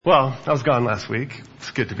Well, I was gone last week. It's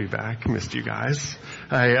good to be back. Missed you guys.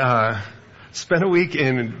 I spent a week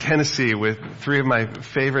in Tennessee with three of my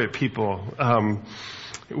favorite people.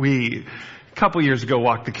 We, a couple years ago,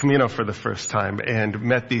 walked the Camino for the first time and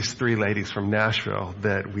met these three ladies from Nashville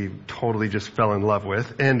that we totally just fell in love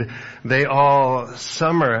with. And they all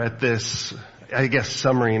summer at this, I guess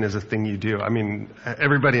summering is a thing you do. I mean,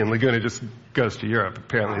 everybody in Laguna just goes to Europe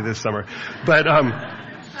apparently this summer.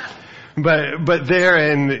 But there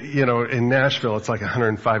in Nashville, it's like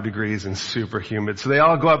 105 degrees and super humid. So they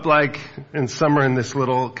all go up in summer in this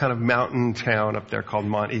little kind of mountain town up there called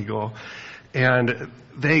Mont Eagle. And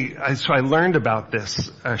so I learned about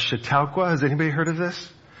this, Chautauqua. Has anybody heard of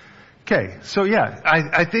this? Okay. So yeah,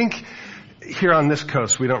 I think here on this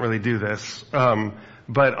coast, we don't really do this.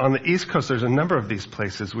 But on the East Coast, there's a number of these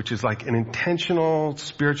places, which is like an intentional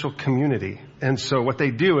spiritual community. And so what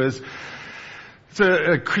they do is, it's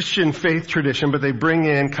a Christian faith tradition, but they bring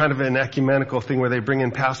in kind of an ecumenical thing where they bring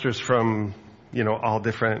in pastors from, all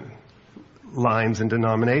different lines and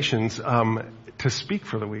denominations, to speak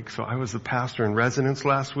for the week. So I was the pastor in residence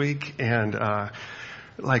last week, and,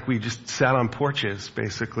 we just sat on porches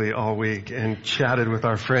basically all week and chatted with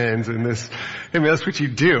our friends. And that's what you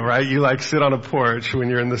do, right? You sit on a porch when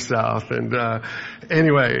you're in the South. And,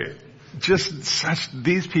 anyway,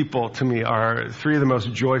 these people to me are three of the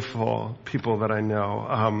most joyful people that I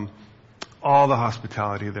know. All the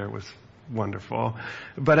hospitality there was wonderful.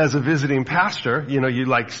 But as a visiting pastor, you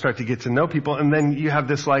start to get to know people, and then you have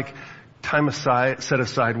this time set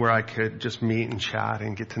aside where I could just meet and chat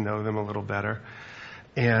and get to know them a little better.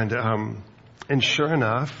 And sure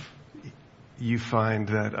enough, you find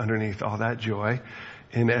that underneath all that joy,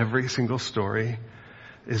 in every single story,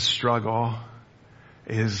 is struggle,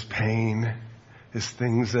 is pain, is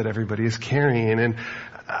things that everybody is carrying. And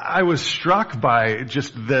I was struck by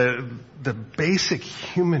just the basic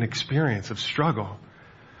human experience of struggle,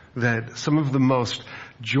 that some of the most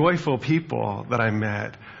joyful people that I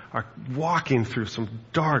met are walking through some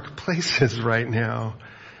dark places right now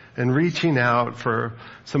and reaching out for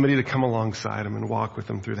somebody to come alongside them and walk with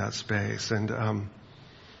them through that space. And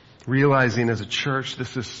realizing as a church,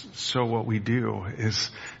 this is so what we do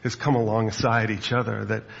is come alongside each other.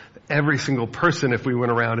 That every single person, if we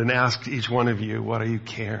went around and asked each one of you, what are you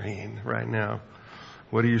carrying right now?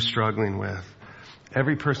 What are you struggling with?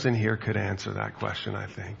 Every person here could answer that question, I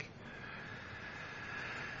think.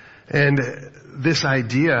 And this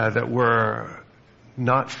idea that we're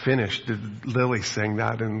not finished, Lily sang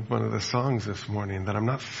that in one of the songs this morning, that I'm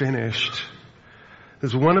not finished,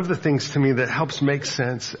 is one of the things to me that helps make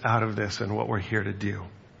sense out of this and what we're here to do.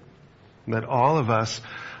 That all of us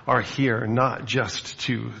are here not just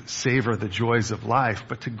to savor the joys of life,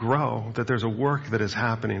 but to grow, that there's a work that is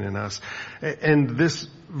happening in us. And this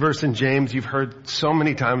verse in James you've heard so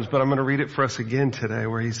many times, but I'm going to read it for us again today,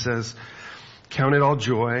 where he says, "Count it all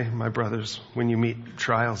joy, my brothers, when you meet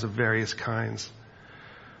trials of various kinds.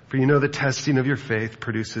 For you know the testing of your faith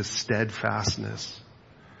produces steadfastness.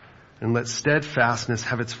 And let steadfastness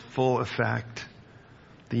have its full effect,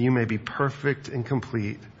 that you may be perfect and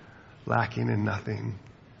complete, lacking in nothing."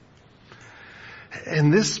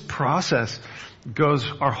 And this process goes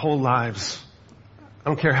our whole lives. I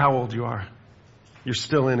don't care how old you are. You're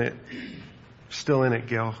still in it. Still in it,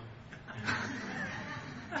 Gil.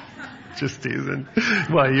 Just teasing.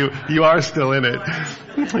 Well, you are still in it.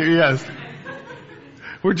 Yes.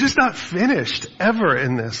 We're just not finished ever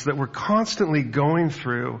in this, that we're constantly going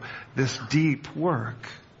through this deep work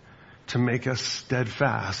to make us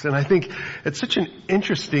steadfast. And I think it's such an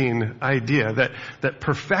interesting idea that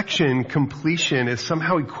perfection, completion is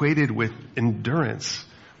somehow equated with endurance,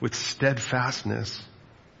 with steadfastness.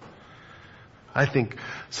 I think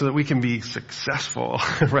so that we can be successful,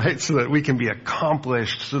 right? So that we can be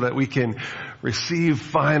accomplished, so that we can receive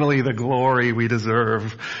finally the glory we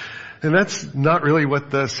deserve. And that's not really what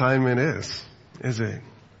the assignment is it?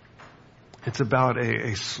 It's about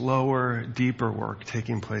a slower, deeper work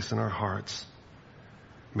taking place in our hearts,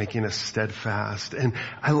 making us steadfast. And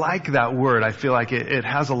I like that word. I feel like it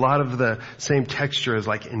has a lot of the same texture as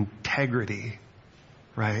integrity,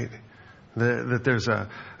 right? That there's a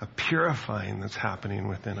purifying that's happening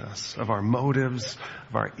within us of our motives,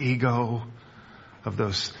 of our ego, of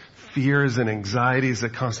those fears and anxieties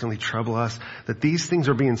that constantly trouble us, that these things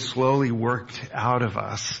are being slowly worked out of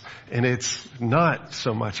us. And it's not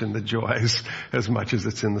so much in the joys as much as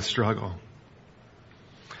it's in the struggle.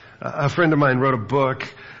 A friend of mine wrote a book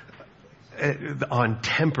on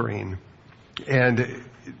tempering. And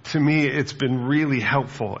to me, it's been really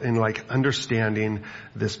helpful in understanding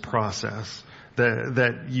this process.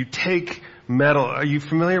 That you take metal. Are you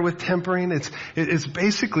familiar with tempering? It's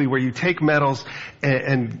basically where you take metals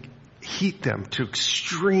and heat them to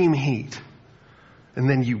extreme heat. And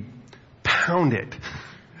then you pound it,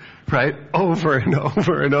 right? Over and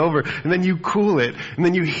over and over. And then you cool it. And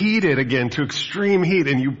then you heat it again to extreme heat.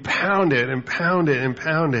 And you pound it and pound it and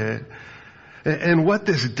pound it. And what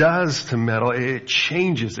this does to metal, it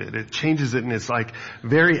changes it. It changes it in its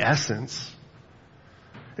very essence.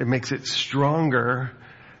 It makes it stronger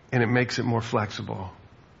and it makes it more flexible.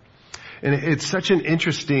 And it's such an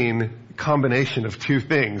interesting combination of two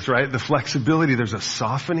things, right? The flexibility, there's a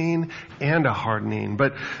softening and a hardening.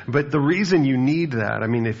 But the reason you need that,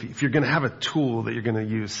 if you're going to have a tool that you're going to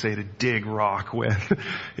use, say, to dig rock with,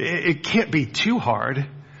 it can't be too hard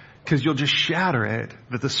because you'll just shatter it.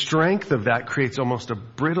 That the strength of that creates almost a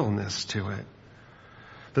brittleness to it.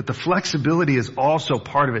 That the flexibility is also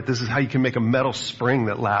part of it. This is how you can make a metal spring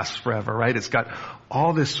that lasts forever, right? It's got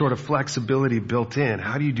all this sort of flexibility built in.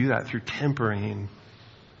 How do you do that? Through tempering.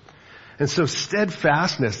 And so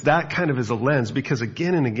steadfastness, that kind of is a lens, because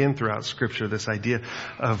again and again throughout Scripture, this idea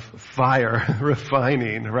of fire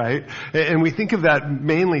refining, right? And we think of that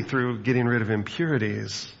mainly through getting rid of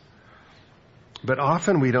impurities. But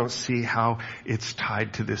often we don't see how it's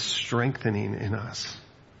tied to this strengthening in us.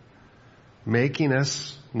 Making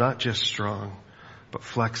us not just strong, but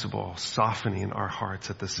flexible, softening our hearts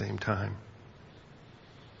at the same time.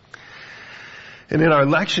 And in our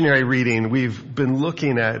lectionary reading, we've been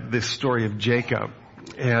looking at this story of Jacob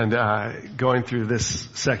and going through this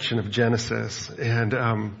section of Genesis. And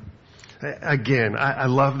again, I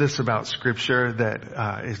love this about Scripture,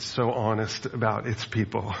 that it's so honest about its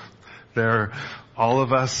people. They're all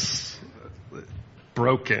of us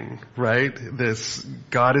broken, right?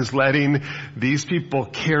 God is letting these people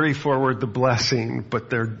carry forward the blessing, but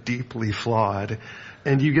they're deeply flawed.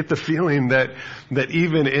 And you get the feeling that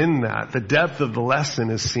even in that, the depth of the lesson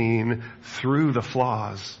is seen through the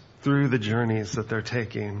flaws, through the journeys that they're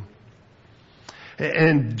taking.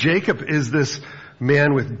 And Jacob is this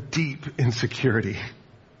man with deep insecurity.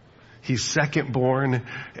 He's second born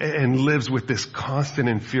and lives with this constant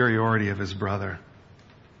inferiority of his brother.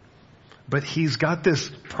 But he's got this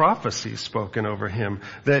prophecy spoken over him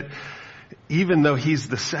that even though he's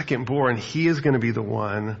the second born, he is going to be the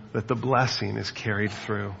one that the blessing is carried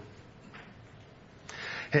through.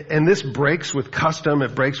 And this breaks with custom,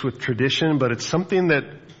 it breaks with tradition, but it's something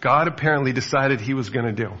that God apparently decided he was going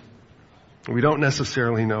to do. We don't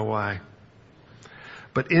necessarily know why.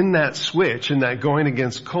 But in that switch, in that going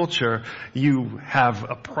against culture, you have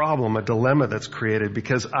a problem, a dilemma that's created,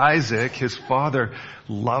 because Isaac, his father,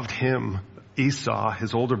 loved him, Esau,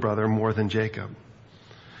 his older brother, more than Jacob.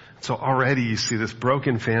 So already you see this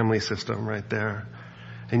broken family system right there.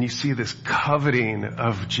 And you see this coveting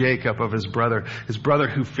of Jacob, of his brother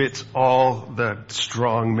who fits all the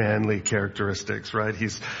strong manly characteristics, right?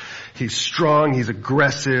 He's strong, he's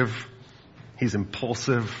aggressive, he's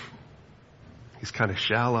impulsive, he's kind of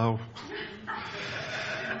shallow.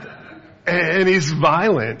 And he's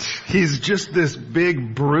violent. He's just this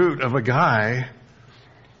big brute of a guy,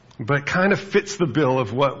 but kind of fits the bill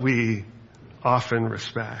of what we often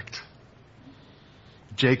respect.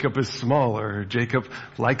 Jacob is smaller. Jacob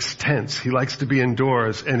likes tents. He likes to be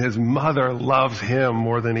indoors, and his mother loves him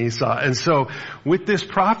more than Esau. And so with this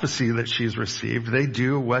prophecy that she's received, they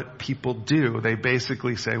do what people do. They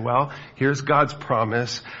basically say, well, here's God's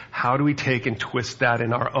promise. How do we take and twist that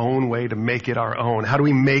in our own way to make it our own? How do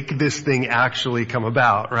we make this thing actually come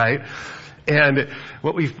about, right? And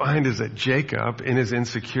what we find is that Jacob, in his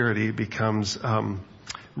insecurity, becomes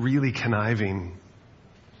really conniving.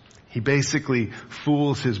 He basically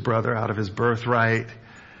fools his brother out of his birthright,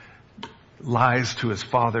 lies to his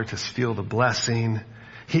father to steal the blessing.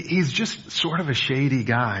 He's just sort of a shady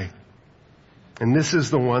guy. And this is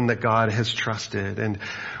the one that God has trusted. And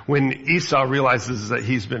when Esau realizes that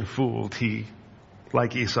he's been fooled, he,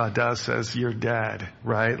 like Esau does, says, you're dead,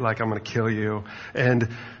 right? Like, I'm going to kill you. And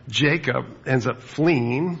Jacob ends up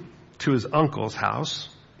fleeing to his uncle's house,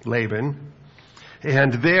 Laban.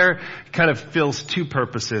 And there kind of fills two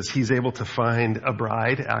purposes. He's able to find a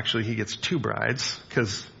bride. Actually, he gets two brides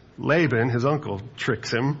because Laban, his uncle,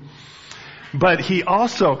 tricks him. But he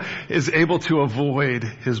also is able to avoid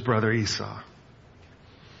his brother Esau.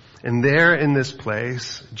 And there in this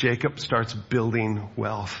place, Jacob starts building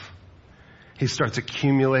wealth. He starts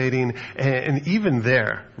accumulating, and even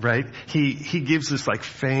there, right, he gives this like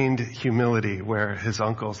feigned humility where his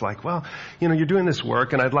uncle's like, well, you know, you're doing this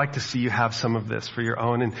work and I'd like to see you have some of this for your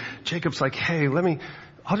own. And Jacob's like, hey,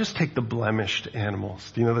 I'll just take the blemished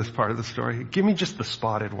animals. Do you know this part of the story? Give me just the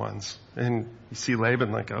spotted ones. And you see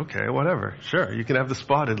Laban like, okay, whatever. Sure, you can have the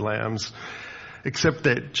spotted lambs. Except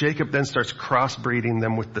that Jacob then starts crossbreeding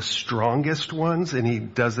them with the strongest ones. And he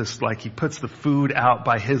does this like he puts the food out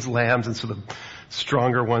by his lambs. And so the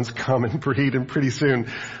stronger ones come and breed. And pretty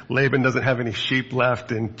soon Laban doesn't have any sheep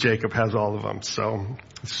left and Jacob has all of them. So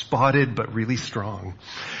spotted but really strong.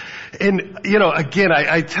 And, again,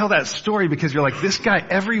 I tell that story because you're like, this guy,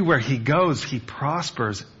 everywhere he goes, he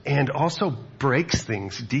prospers and also breaks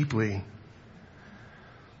things deeply.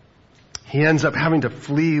 He ends up having to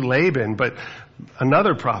flee Laban, but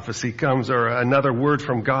another prophecy comes, or another word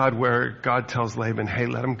from God where God tells Laban, hey,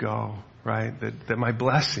 let him go, right? That my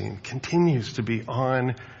blessing continues to be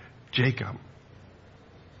on Jacob.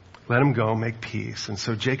 Let him go, make peace. And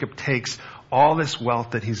so Jacob takes all this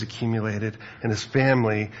wealth that he's accumulated and his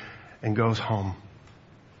family and goes home.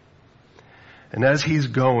 And as he's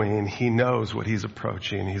going, he knows what he's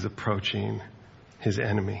approaching. He's approaching his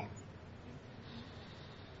enemy.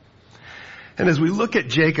 And as we look at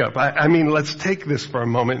Jacob, I mean, let's take this for a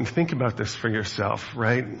moment and think about this for yourself,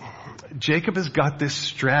 right? Jacob has got this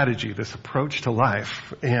strategy, this approach to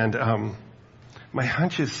life. And my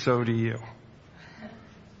hunch is so do you.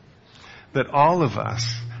 That all of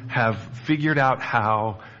us have figured out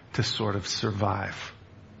how to sort of survive.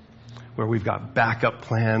 Where we've got backup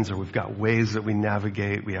plans or we've got ways that we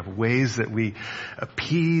navigate. We have ways that we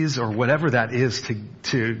appease or whatever that is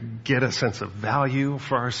to get a sense of value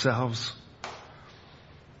for ourselves.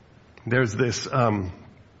 There's this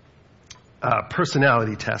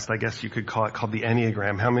personality test, I guess you could call it, called the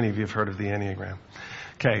Enneagram. How many of you have heard of the Enneagram?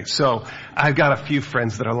 Okay, so I've got a few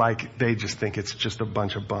friends that are like, they just think it's just a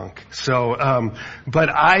bunch of bunk. So, but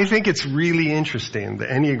I think it's really interesting, the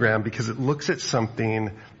Enneagram, because it looks at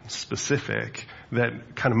something specific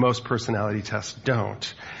that kind of most personality tests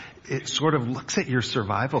don't. It sort of looks at your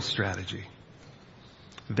survival strategy.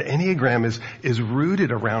 The Enneagram is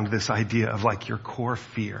rooted around this idea of like your core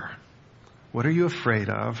fear. What are you afraid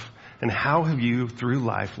of? And how have you, through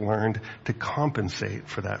life, learned to compensate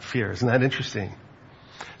for that fear? Isn't that interesting?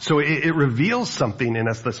 So it reveals something in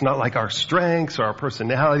us that's not like our strengths or our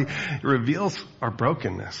personality. It reveals our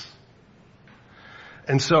brokenness.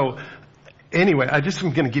 And so, anyway, I just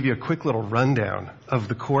am going to give you a quick little rundown of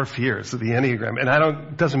the core fears of the Enneagram. And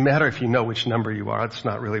it doesn't matter if you know which number you are. It's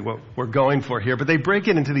not really what we're going for here. But they break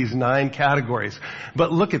it into these 9 categories.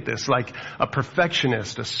 But look at this, like a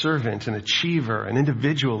perfectionist, a servant, an achiever, an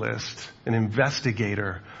individualist, an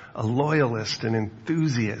investigator, a loyalist, an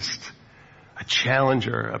enthusiast, a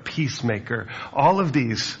challenger, a peacemaker. All of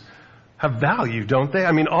these have value, don't they?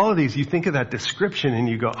 I mean, all of these, you think of that description and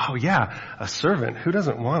you go, oh yeah, a servant. Who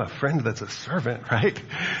doesn't want a friend that's a servant, right?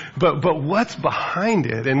 But what's behind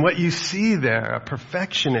it and what you see there, a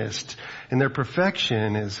perfectionist, and their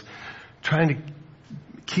perfection is trying to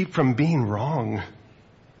keep from being wrong.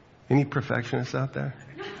 Any perfectionists out there?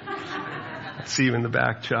 I see you in the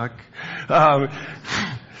back, Chuck. The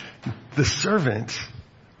servant,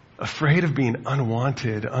 afraid of being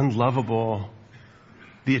unwanted, unlovable.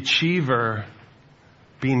 The achiever,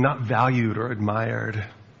 being not valued or admired.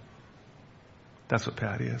 That's what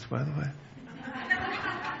Patty is, by the way.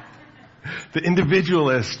 The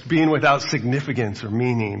individualist, being without significance or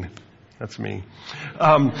meaning. That's me.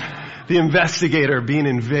 The investigator, being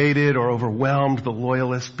invaded or overwhelmed. The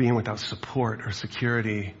loyalist, being without support or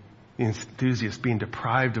security. The enthusiast, being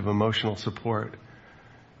deprived of emotional support.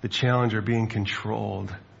 The challenger, being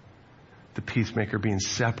controlled. The peacemaker, being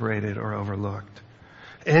separated or overlooked.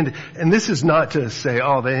 And this is not to say,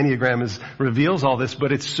 oh, the Enneagram reveals all this,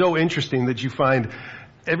 but it's so interesting that you find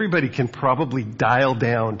everybody can probably dial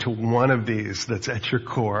down to one of these that's at your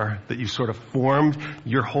core, that you sort of formed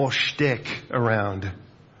your whole shtick around.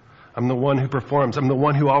 I'm the one who performs. I'm the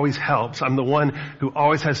one who always helps. I'm the one who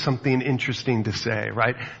always has something interesting to say,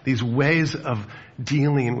 right? These ways of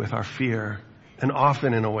dealing with our fear, and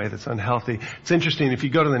often in a way that's unhealthy. It's interesting, if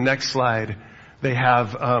you go to the next slide, they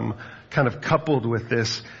have kind of coupled with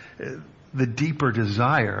this, the deeper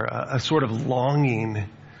desire, a sort of longing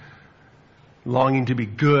to be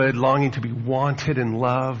good, longing to be wanted and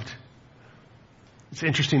loved. It's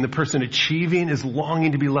interesting, the person achieving is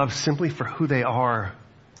longing to be loved simply for who they are.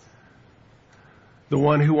 The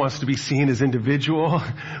one who wants to be seen as individual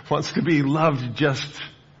wants to be loved just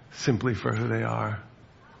simply for who they are.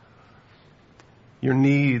 Your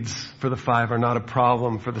needs for the 5 are not a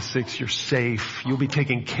problem. For the 6, you're safe. You'll be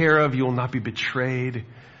taken care of. You will not be betrayed.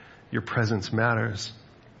 Your presence matters.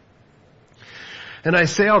 And I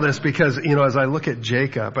say all this because, as I look at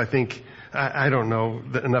Jacob, I think I don't know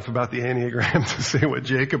enough about the Enneagram to say what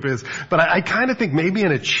Jacob is, but I kind of think maybe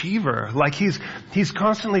an achiever. Like he's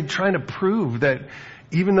constantly trying to prove that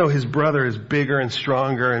even though his brother is bigger and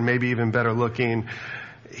stronger and maybe even better looking,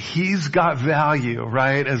 he's got value,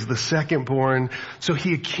 right, as the second born. So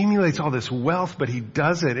he accumulates all this wealth, but he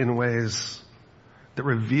does it in ways that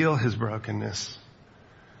reveal his brokenness,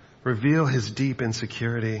 reveal his deep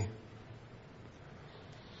insecurity.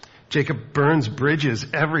 Jacob burns bridges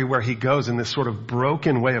everywhere he goes in this sort of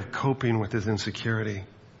broken way of coping with his insecurity.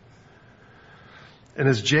 And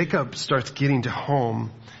as Jacob starts getting to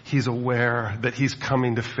home, he's aware that he's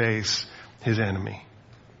coming to face his enemy.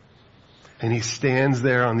 And he stands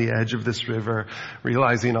there on the edge of this river,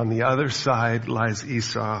 realizing on the other side lies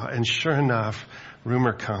Esau. And sure enough,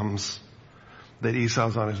 rumor comes that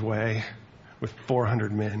Esau's on his way with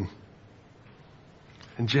 400 men.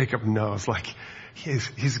 And Jacob knows, like,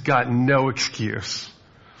 he's got no excuse.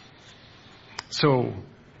 So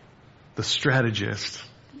the strategist,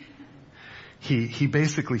 he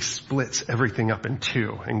basically splits everything up in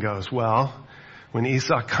two and goes, well, when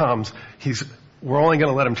Esau comes, we're only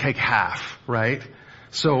going to let him take half, right?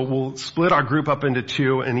 So we'll split our group up into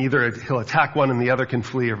two, and either he'll attack one and the other can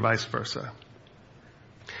flee, or vice versa.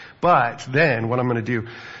 But then what I'm going to do,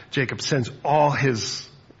 Jacob sends all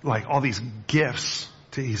these gifts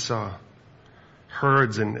to Esau,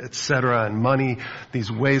 herds and etc. and money,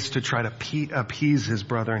 these ways to try to appease his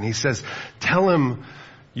brother. And he says, tell him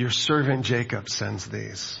your servant Jacob sends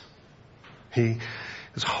these. He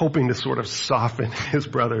is hoping to sort of soften his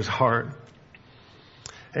brother's heart.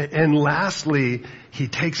 And lastly, he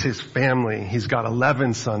takes his family. He's got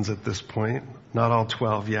 11 sons at this point, not all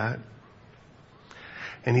 12 yet.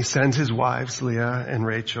 And he sends his wives, Leah and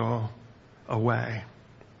Rachel, away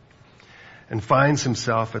and finds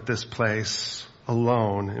himself at this place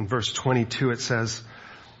alone. In verse 22, it says,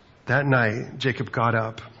 that night, Jacob got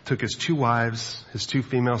up, took his 2 wives, his 2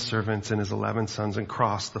 female servants, and his 11 sons, and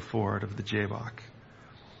crossed the ford of the Jabbok.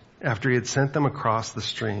 After he had sent them across the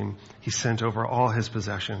stream, he sent over all his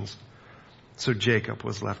possessions. So Jacob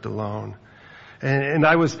was left alone. And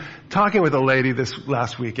I was talking with a lady this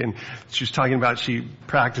last week, and she was talking about she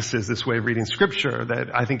practices this way of reading scripture that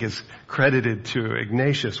I think is credited to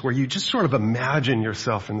Ignatius, where you just sort of imagine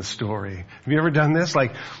yourself in the story. Have you ever done this?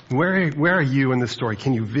 Like, where are you in the story?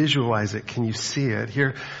 Can you visualize it? Can you see it?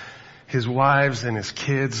 Here, his wives and his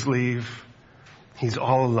kids leave. He's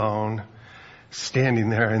all alone, standing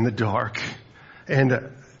there in the dark. And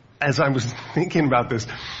as I was thinking about this,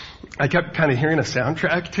 I kept kind of hearing a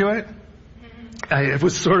soundtrack to it. I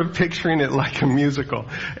was sort of picturing it like a musical.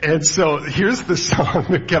 And so here's the song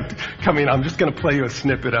that kept coming. I'm just going to play you a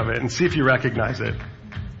snippet of it and see if you recognize it.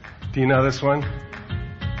 Do you know this one?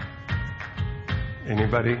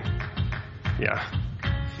 Anybody? Yeah.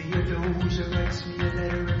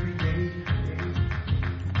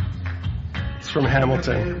 It's from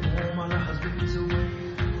Hamilton.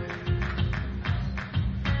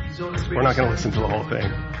 We're not going to listen to the whole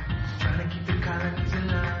thing.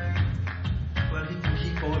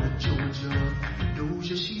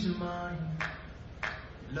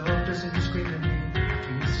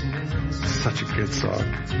 Such a good song.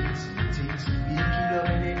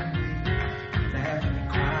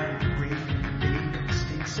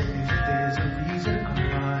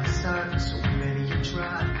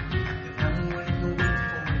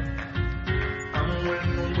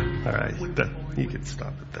 All right, you can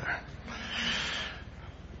stop it there.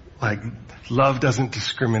 Like, love doesn't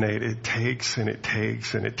discriminate. It takes and it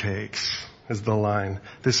takes and it takes is the line.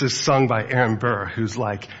 This is sung by Aaron Burr, who's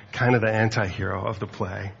like kind of the anti-hero of the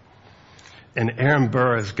play. And Aaron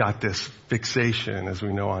Burr has got this fixation, as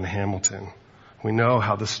we know, on Hamilton. We know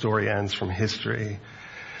how the story ends from history.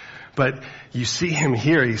 But you see him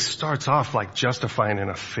here, he starts off like justifying an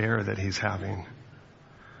affair that he's having.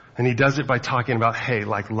 And he does it by talking about, hey,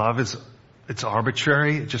 like love it's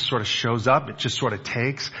arbitrary. It just sort of shows up. It just sort of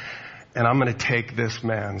takes. And I'm going to take this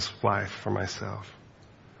man's wife for myself.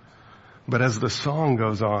 But as the song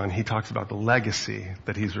goes on, he talks about the legacy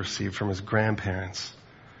that he's received from his grandparents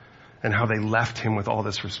and how they left him with all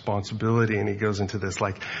this responsibility. And he goes into this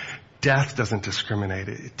like, death doesn't discriminate.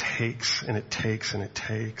 It takes and it takes and it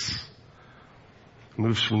takes.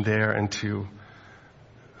 Moves from there into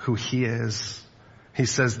who he is. He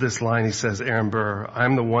says this line, he says, Aaron Burr,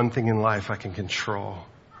 I'm the one thing in life I can control.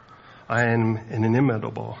 I am an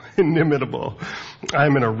inimitable. I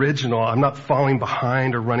am an original. I'm not falling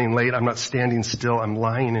behind or running late. I'm not standing still. I'm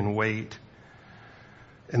lying in wait.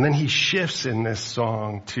 And then he shifts in this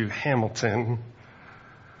song to Hamilton.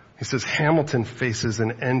 He says, Hamilton faces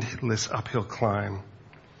an endless uphill climb.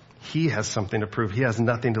 He has something to prove. He has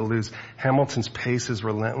nothing to lose. Hamilton's pace is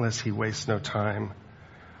relentless. He wastes no time.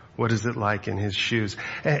 What is it like in his shoes?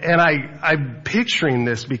 And I'm picturing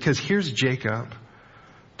this because here's Jacob,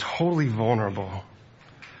 totally vulnerable,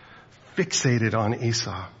 fixated on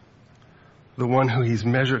Esau, the one who he's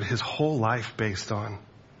measured his whole life based on.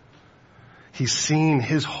 He's seen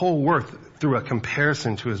his whole worth through a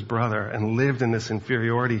comparison to his brother and lived in this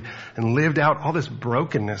inferiority and lived out all this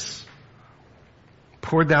brokenness,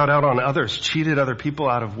 poured that out on others, cheated other people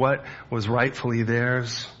out of what was rightfully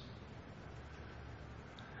theirs.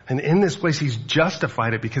 And in this place, he's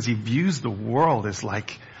justified it because he views the world as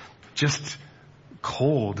like just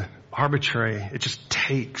cold, arbitrary. It just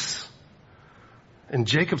takes. And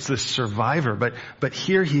Jacob's this survivor, but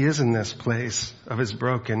here he is in this place of his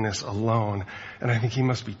brokenness alone. And I think he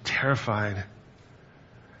must be terrified.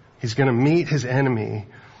 He's going to meet his enemy,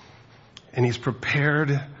 and he's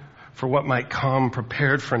prepared for what might come,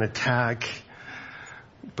 prepared for an attack.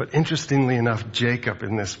 But interestingly enough, Jacob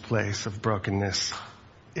in this place of brokenness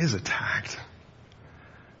is attacked.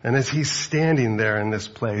 And as he's standing there in this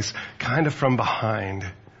place, kind of from behind,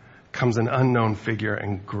 comes an unknown figure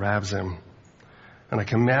and grabs him. And I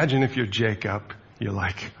can imagine if you're Jacob, you're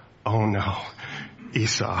like, oh no,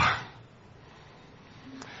 Esau.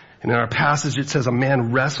 And in our passage it says, a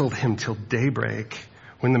man wrestled him till daybreak.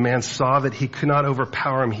 When the man saw that he could not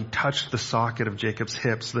overpower him, he touched the socket of Jacob's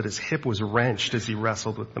hip so that his hip was wrenched as he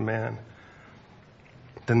wrestled with the man.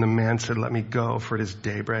 Then the man said, let me go, for it is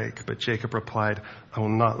daybreak. But Jacob replied, I will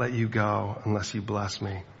not let you go unless you bless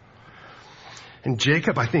me. And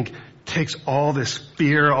Jacob, I think, takes all this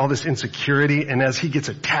fear, all this insecurity, and as he gets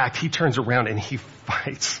attacked, he turns around and he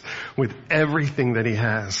fights with everything that he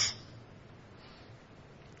has.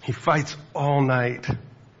 He fights all night,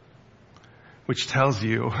 which tells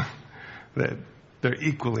you that they're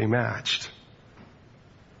equally matched.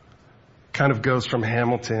 Kind of goes from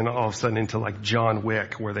Hamilton all of a sudden into like John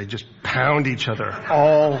Wick, where they just pound each other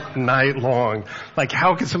all night long. Like,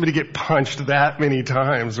 how can somebody get punched that many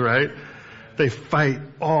times, right? They fight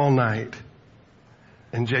all night.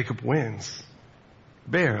 And Jacob wins.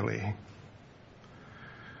 Barely.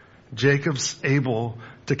 Jacob's able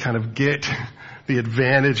to kind of get the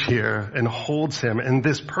advantage here and holds him. And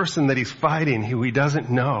this person that he's fighting, who he doesn't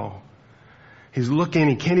know, he's looking,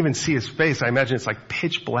 he can't even see his face. I imagine it's like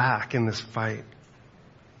pitch black in this fight.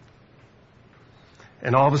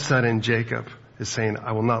 And all of a sudden, Jacob is saying,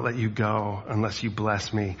 I will not let you go unless you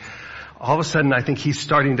bless me. All of a sudden, I think he's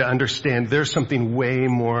starting to understand there's something way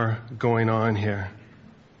more going on here.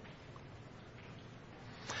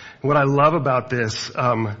 What I love about this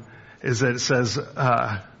is that it says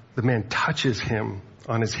the man touches him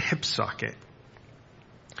on his hip socket,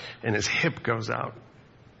 and his hip goes out.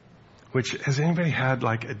 Which, has anybody had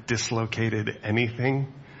like a dislocated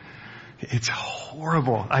anything? It's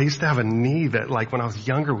horrible. I used to have a knee that like when I was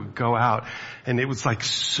younger would go out, and it was like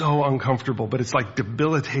so uncomfortable, but it's like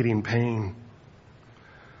debilitating pain.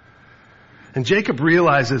 And Jacob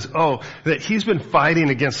realizes, that he's been fighting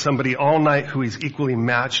against somebody all night who he's equally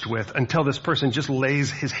matched with until this person just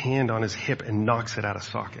lays his hand on his hip and knocks it out of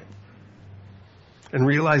socket. And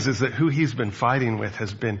realizes that who he's been fighting with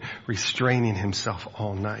has been restraining himself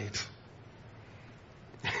all night.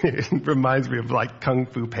 It reminds me of like Kung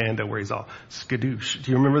Fu Panda, where he's all skadoosh.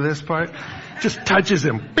 Do you remember this part? Just touches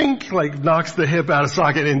him, bink, like knocks the hip out of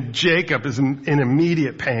socket, and Jacob is in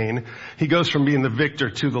immediate pain. He goes from being the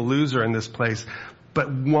victor to the loser in this place,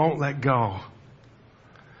 but won't let go.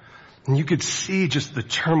 And you could see just the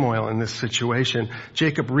turmoil in this situation.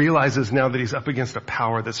 Jacob realizes now that he's up against a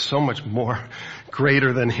power that's so much more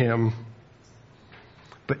greater than him.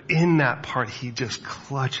 But in that part, he just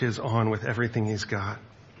clutches on with everything he's got.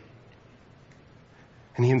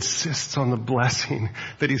 And he insists on the blessing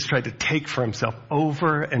that he's tried to take for himself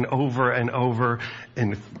over and over and over,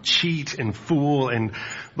 and cheat and fool and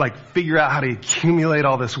like figure out how to accumulate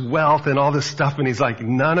all this wealth and all this stuff. And he's like,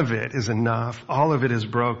 none of it is enough. All of it is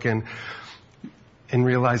broken. And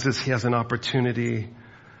realizes he has an opportunity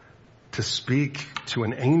to speak to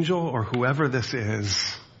an angel or whoever this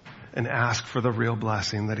is and ask for the real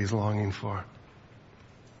blessing that he's longing for.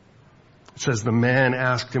 It says the man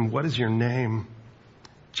asked him, what is your name?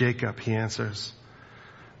 Jacob, he answers.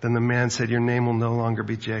 Then the man said, your name will no longer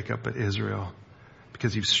be Jacob, but Israel,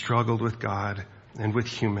 because you've struggled with God and with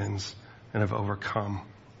humans and have overcome.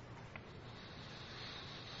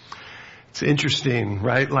 It's interesting,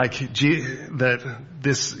 right? Like that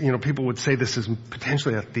this, people would say this is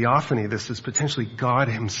potentially a theophany. This is potentially God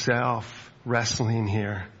himself wrestling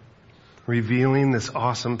here, revealing this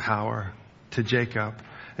awesome power to Jacob.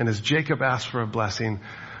 And as Jacob asks for a blessing,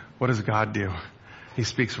 what does God do? He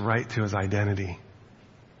speaks right to his identity.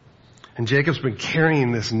 And Jacob's been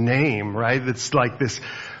carrying this name, right? It's like this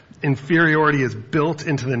inferiority is built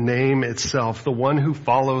into the name itself. The one who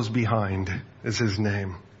follows behind is his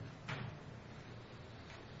name.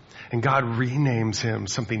 And God renames him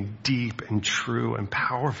something deep and true and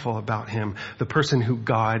powerful about him. The person who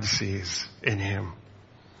God sees in him.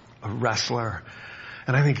 A wrestler.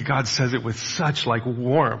 And I think God says it with such like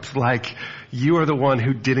warmth, like you are the one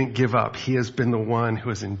who didn't give up. He has been the one who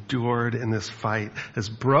has endured in this fight, as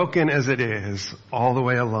broken as it is, all the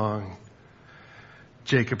way along.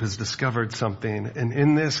 Jacob has discovered something, and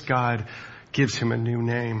in this, God gives him a new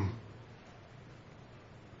name.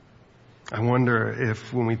 I wonder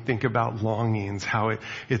if when we think about longings, how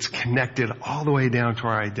it's connected all the way down to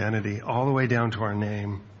our identity, all the way down to our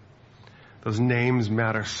name. Those names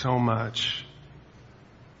matter so much.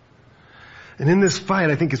 And in this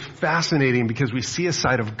fight, I think it's fascinating because we see a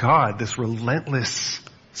side of God, this relentless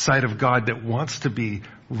side of God that wants to be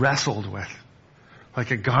wrestled with.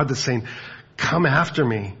 Like a God that's saying, come after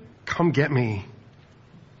me, come get me.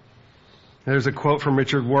 There's a quote from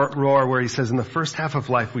Richard Rohr where he says, in the first half of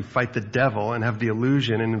life, we fight the devil and have the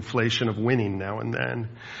illusion and inflation of winning now and then.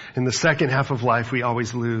 In the second half of life, we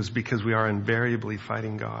always lose because we are invariably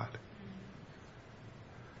fighting God.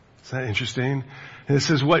 Is that interesting? This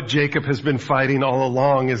is what Jacob has been fighting all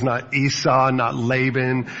along, is not Esau, not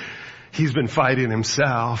Laban. He's been fighting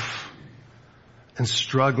himself and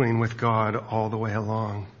struggling with God all the way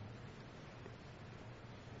along.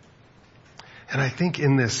 And I think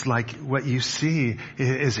in this, like what you see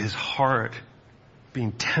is his heart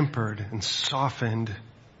being tempered and softened,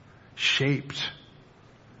 shaped,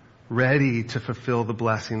 ready to fulfill the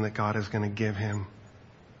blessing that God is going to give him.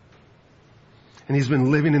 And he's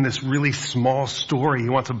been living in this really small story. He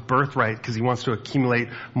wants a birthright because he wants to accumulate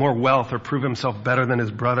more wealth or prove himself better than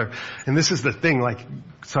his brother. And this is the thing,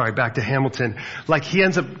 back to Hamilton.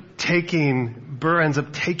 Burr ends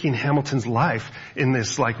up taking Hamilton's life in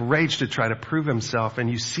this rage to try to prove himself. And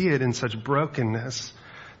you see it in such brokenness.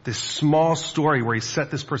 This small story where he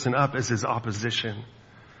set this person up as his opposition.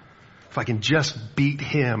 If I can just beat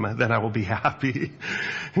him, then I will be happy.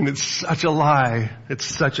 And it's such a lie. It's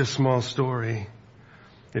such a small story.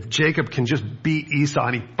 If Jacob can just beat Esau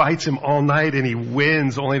and he fights him all night and he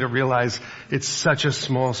wins only to realize it's such a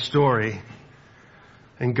small story.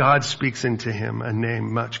 And God speaks into him a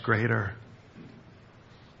name much greater.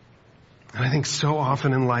 And I think so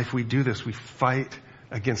often in life we do this. We fight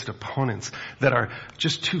against opponents that are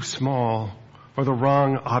just too small or the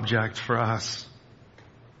wrong object for us.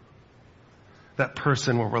 That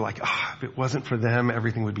person where we're like, if it wasn't for them,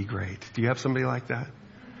 everything would be great. Do you have somebody like that?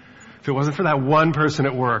 If it wasn't for that one person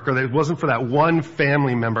at work, or it wasn't for that one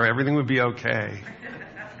family member, everything would be okay.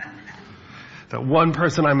 That one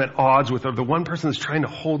person I'm at odds with, or the one person that's trying to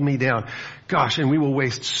hold me down. Gosh, and we will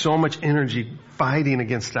waste so much energy fighting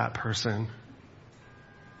against that person.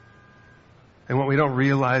 And what we don't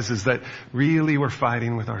realize is that really we're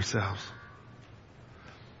fighting with ourselves.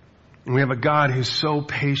 And we have a God who's so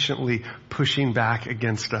patiently pushing back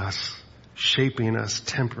against us, shaping us,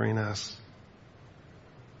 tempering us.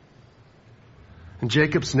 And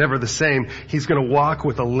Jacob's never the same. He's going to walk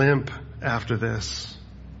with a limp after this.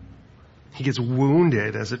 He gets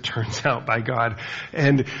wounded, as it turns out, by God.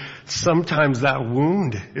 And sometimes that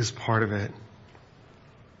wound is part of it.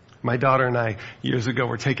 My daughter and I, years ago,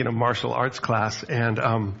 were taking a martial arts class, and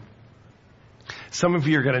some of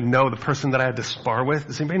you are going to know the person that I had to spar with.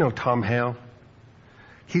 Does anybody know Tom Hale?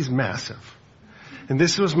 He's massive. And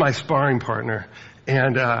this was my sparring partner.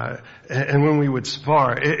 And when we would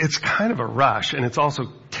spar, it's kind of a rush, and it's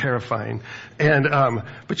also terrifying. And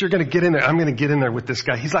but you're going to get in there. I'm going to get in there with this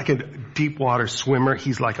guy. He's like a deep water swimmer.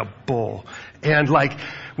 He's like a bull. And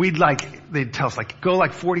they'd tell us go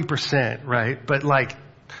 40%, right? But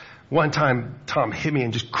one time Tom hit me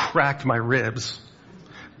and just cracked my ribs.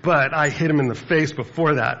 But I hit him in the face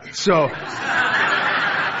before that. So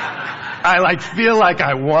I feel like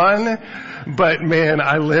I won, but man,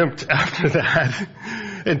 I limped after that.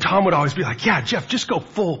 And Tom would always be like, yeah, Jeff, just go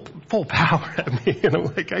full power at me. And I'm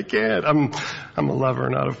like, I can't. I'm a lover,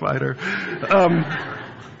 not a fighter.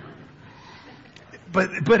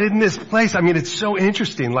 But in this place, it's so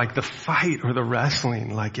interesting, the fight or the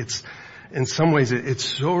wrestling, it's, in some ways, it's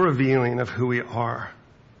so revealing of who we are.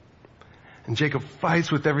 And Jacob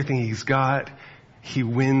fights with everything he's got. He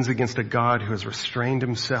wins against a God who has restrained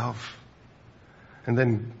himself and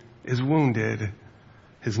then is wounded,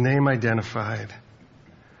 his name identified.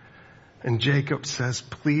 And Jacob says,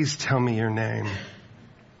 please tell me your name.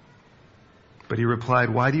 But he replied,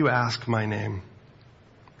 why do you ask my name?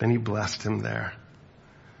 Then he blessed him there.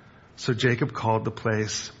 So Jacob called the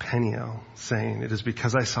place Peniel, saying, "It is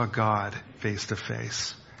because I saw God face to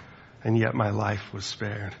face, and yet my life was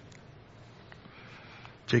spared."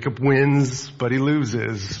 Jacob wins, but he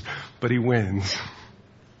loses, but he wins.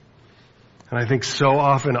 And I think so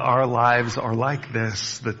often our lives are like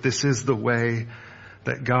this, that this is the way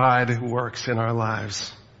that God works in our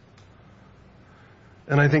lives.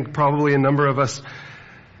 And I think probably a number of us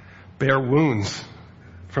bear wounds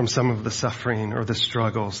from some of the suffering or the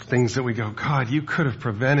struggles, things that we go, God, you could have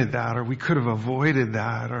prevented that, or we could have avoided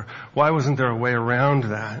that, or why wasn't there a way around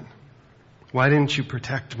that? Why didn't you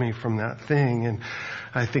protect me from that thing? And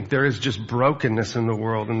I think there is just brokenness in the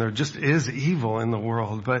world, and there just is evil in the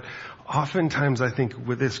world. But oftentimes I think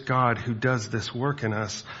with this God who does this work in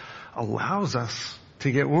us, allows us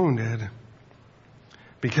to get wounded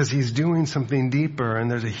because he's doing something deeper, and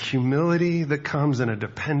there's a humility that comes and a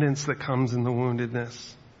dependence that comes in the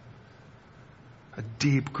woundedness. A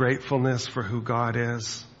deep gratefulness for who God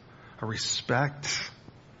is, a respect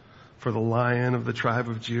for the Lion of the tribe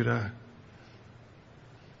of Judah.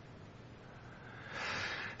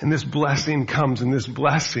 And this blessing comes, and this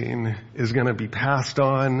blessing is going to be passed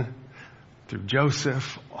on through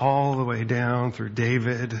Joseph, all the way down through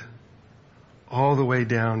David, all the way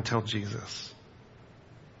down till Jesus.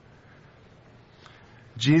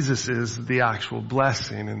 Jesus is the actual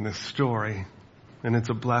blessing in this story. And it's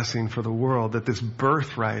a blessing for the world that this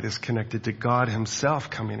birthright is connected to God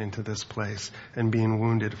himself coming into this place and being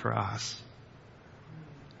wounded for us.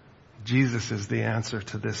 Jesus is the answer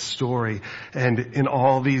to this story. And in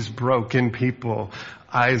all these broken people,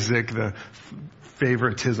 Isaac, the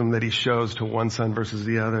favoritism that he shows to one son versus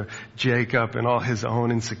the other, Jacob and all his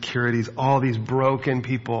own insecurities, all these broken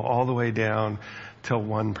people all the way down till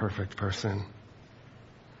one perfect person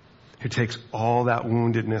who takes all that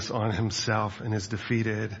woundedness on himself and is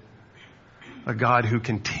defeated. A God who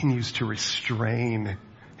continues to restrain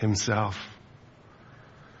himself.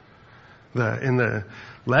 In the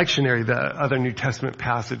lectionary, the other New Testament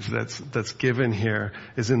passage that's given here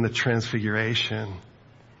is in the Transfiguration.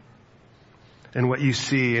 And what you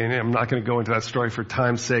see, and I'm not going to go into that story for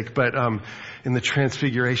time's sake, but in the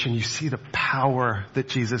Transfiguration, you see the power that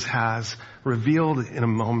Jesus has revealed in a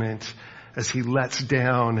moment as he lets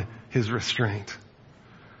down his restraint.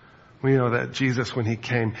 We know that Jesus, when he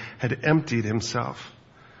came, had emptied himself.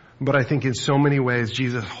 But I think in so many ways,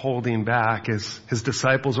 Jesus holding back as his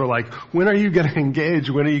disciples are like, when are you going to engage?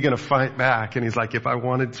 When are you going to fight back? And he's like, if I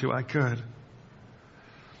wanted to, I could.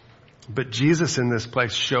 But Jesus in this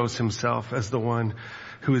place shows himself as the one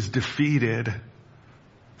who is defeated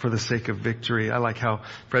for the sake of victory. I like how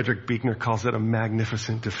Frederick Buechner calls it a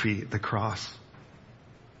magnificent defeat, the cross.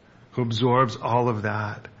 Who absorbs all of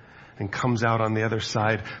that and comes out on the other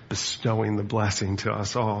side bestowing the blessing to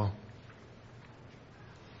us all.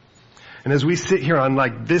 And as we sit here on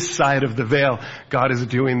like this side of the veil, God is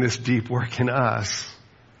doing this deep work in us.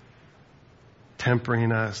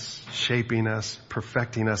 Tempering us, shaping us,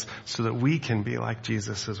 perfecting us so that we can be like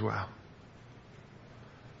Jesus as well.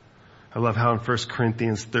 I love how in 1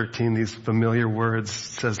 Corinthians 13, these familiar words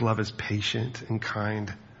says love is patient and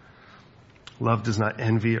kind. Love does not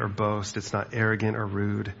envy or boast. It's not arrogant or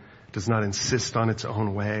rude. It does not insist on its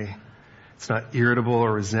own way. It's not irritable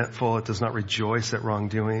or resentful. It does not rejoice at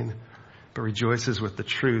wrongdoing, but rejoices with the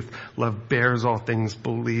truth. Love bears all things,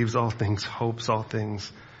 believes all things, hopes all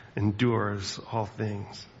things, endures all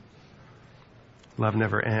things. Love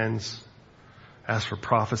never ends. As for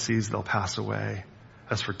prophecies, they'll pass away.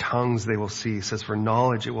 As for tongues, they will cease. As for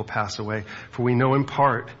knowledge, it will pass away. For we know in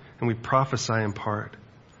part, and we prophesy in part.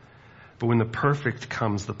 But when the perfect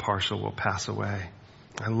comes, the partial will pass away.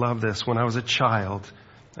 I love this. When I was a child,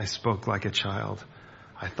 I spoke like a child.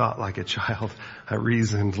 I thought like a child. I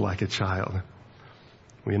reasoned like a child.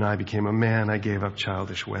 When I became a man, I gave up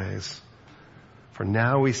childish ways. For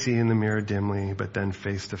now we see in the mirror dimly, but then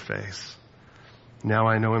face to face. Now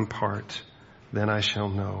I know in part, then I shall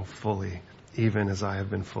know fully, even as I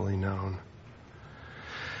have been fully known.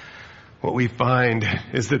 What we find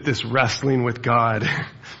is that this wrestling with God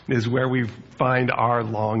is where we find our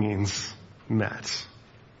longings met.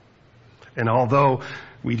 And although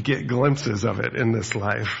we get glimpses of it in this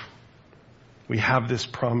life, we have this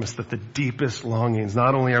promise that the deepest longings,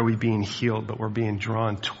 not only are we being healed, but we're being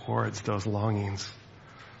drawn towards those longings.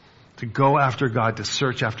 To go after God, to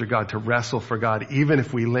search after God, to wrestle for God, even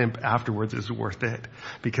if we limp afterwards, is worth it.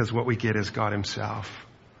 Because what we get is God himself.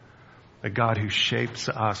 A God who shapes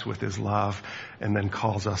us with his love and then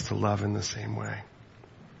calls us to love in the same way.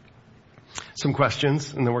 Some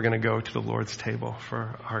questions, and then we're going to go to the Lord's table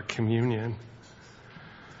for our communion.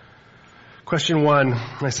 Question 1,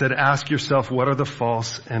 I said, ask yourself, what are the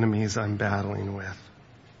false enemies I'm battling with?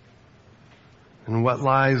 And what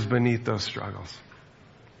lies beneath those struggles?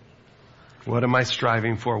 What am I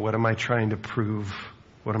striving for? What am I trying to prove?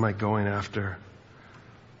 What am I going after?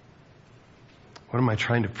 What am I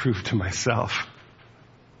trying to prove to myself?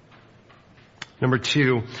 Number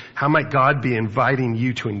 2, how might God be inviting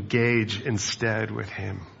you to engage instead with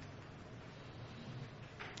Him?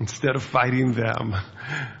 Instead of fighting them,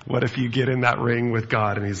 what if you get in that ring with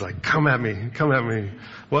God and He's like, come at me, come at me.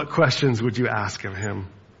 What questions would you ask of Him?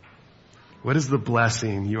 What is the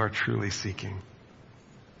blessing you are truly seeking?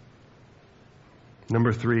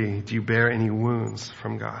 Number 3, do you bear any wounds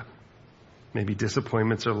from God? Maybe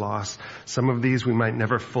disappointments or loss. Some of these we might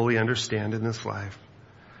never fully understand in this life.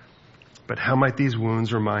 But how might these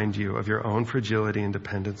wounds remind you of your own fragility and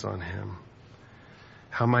dependence on Him?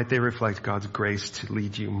 How might they reflect God's grace to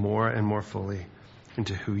lead you more and more fully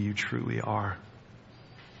into who you truly are?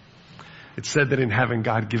 It's said that in heaven,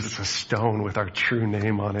 God gives us a stone with our true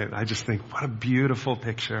name on it. I just think, what a beautiful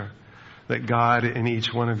picture that God in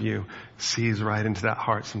each one of you sees right into that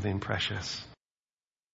heart something precious.